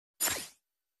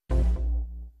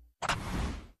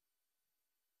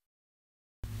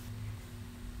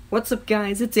What's up,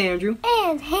 guys? It's Andrew.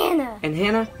 And Hannah. And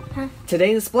Hannah, Huh?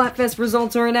 today the Splatfest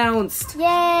results are announced. Yay!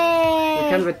 We're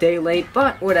kind of a day late,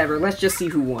 but whatever. Let's just see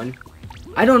who won.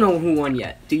 I don't know who won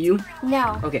yet. Do you?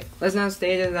 No. Okay, let's now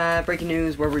state breaking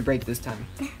news. Where we break this time?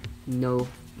 No,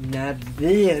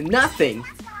 nothing.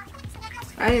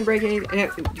 I didn't break any. Do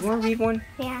you want to read one?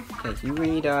 Yeah. Okay, you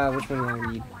read. Which one do you want to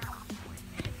read?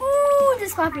 Ooh, the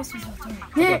Splatfest results are in.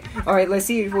 Okay. All right. Let's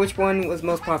see which one was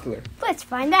most popular. Let's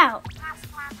find out.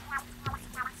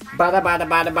 Bada bada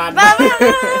bada bada.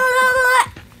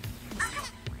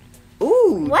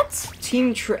 Ooh. What?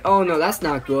 Team Oh no, that's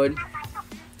not good.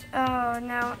 Oh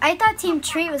no. I thought Team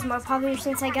Treat was more popular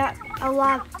since I got a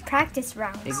lot of practice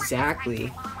rounds.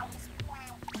 Exactly.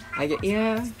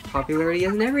 Yeah, popularity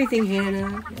isn't everything,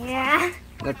 Hannah. Yeah.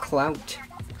 The clout.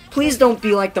 Please don't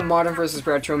be like the Modern vs.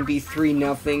 Retro and be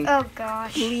 3-0. Oh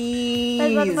gosh. Please.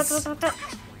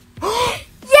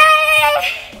 Yay!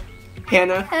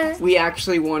 Hannah, we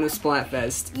actually won a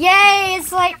Splatfest. Yay!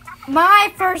 It's like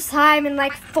my first time in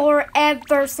like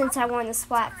forever since I won the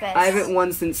Splatfest. I haven't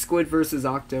won since Squid vs.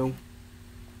 Octo.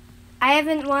 I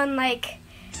haven't won like.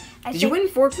 Did you win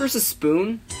Fork vs.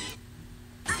 Spoon?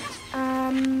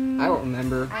 I don't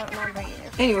remember. I don't remember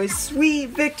either. Anyway, sweet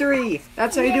victory!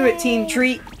 That's how you do it, Team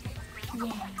Treat.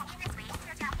 Yeah.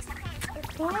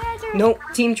 Nope,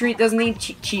 Team Treat doesn't need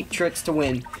cheap tricks to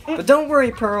win. But don't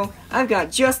worry, Pearl. I've got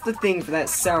just the thing for that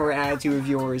sour attitude of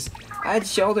yours. I had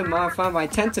Sheldon modify my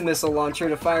Tentamissile launcher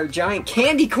to fire giant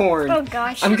candy corn. Oh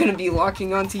gosh. I'm gonna be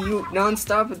locking onto you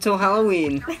non-stop until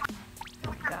Halloween.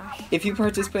 Oh gosh. If you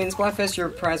participate in Splatfest, your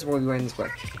prize will be winning this way.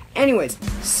 Anyways,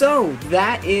 so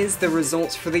that is the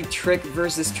results for the Trick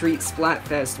vs. Treat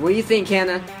Splatfest. What do you think,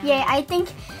 Hannah? Yeah, I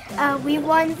think we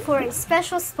won for a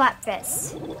special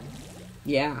Splatfest.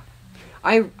 Yeah.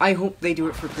 I hope they do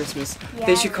it for Christmas. Yeah,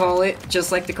 They should call it,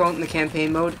 just like they call it in the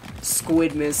campaign mode,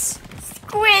 Squidmas.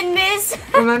 Squidmas!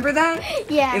 Remember that?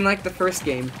 Yeah. In like the first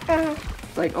game.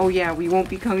 Like, oh yeah, we won't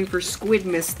be coming for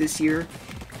Squidmas this year.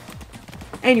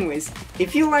 Anyways,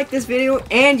 if you like this video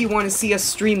and you want to see us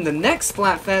stream the next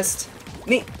Splatfest,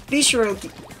 be sure to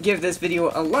give this video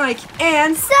a like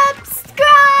and subscribe!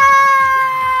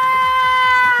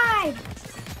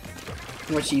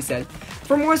 what she said.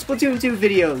 For more Splatoon 2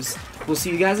 videos. We'll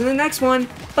see you guys in the next one.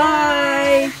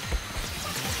 Bye!